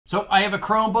So I have a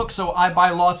Chromebook, so I buy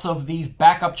lots of these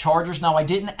backup chargers. Now, I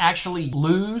didn't actually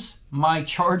lose my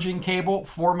charging cable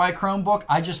for my Chromebook.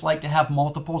 I just like to have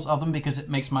multiples of them because it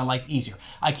makes my life easier.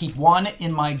 I keep one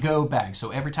in my go bag.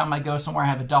 So every time I go somewhere, I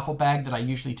have a duffel bag that I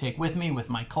usually take with me with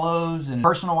my clothes and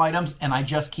personal items, and I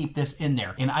just keep this in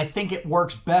there. And I think it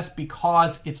works best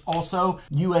because it's also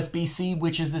USB-C,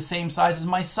 which is the same size as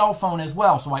my cell phone as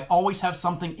well. So I always have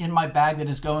something in my bag that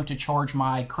is going to charge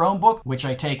my Chromebook, which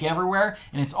I take everywhere,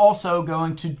 and it's also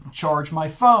going to charge my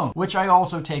phone, which I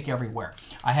also take everywhere.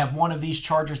 I have one of these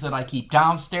chargers that I keep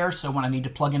downstairs, so when I need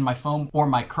to plug in my phone or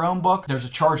my Chromebook, there's a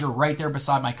charger right there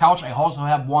beside my couch. I also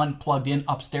have one plugged in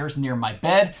upstairs near my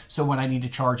bed, so when I need to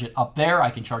charge it up there,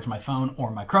 I can charge my phone or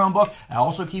my Chromebook. I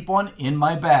also keep one in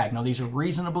my bag. Now, these are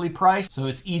reasonably priced, so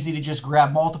it's easy to just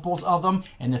grab multiples of them,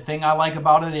 and the thing I like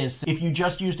about it is if you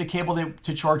just used a cable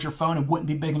to charge your phone, it wouldn't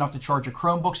be big enough to charge your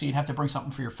Chromebook, so you'd have to bring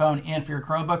something for your phone and for your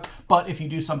Chromebook. But if you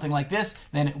do something like this,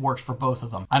 then it works for both of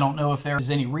them. I don't know if there is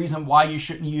any reason why you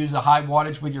shouldn't use a high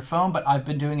wattage with your phone, but I've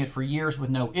been doing it for years with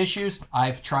no issues.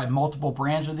 I've tried multiple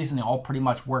brands of these and they all pretty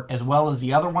much work as well as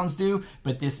the other ones do,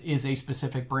 but this is a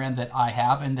specific brand that I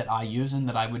have and that I use and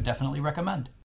that I would definitely recommend.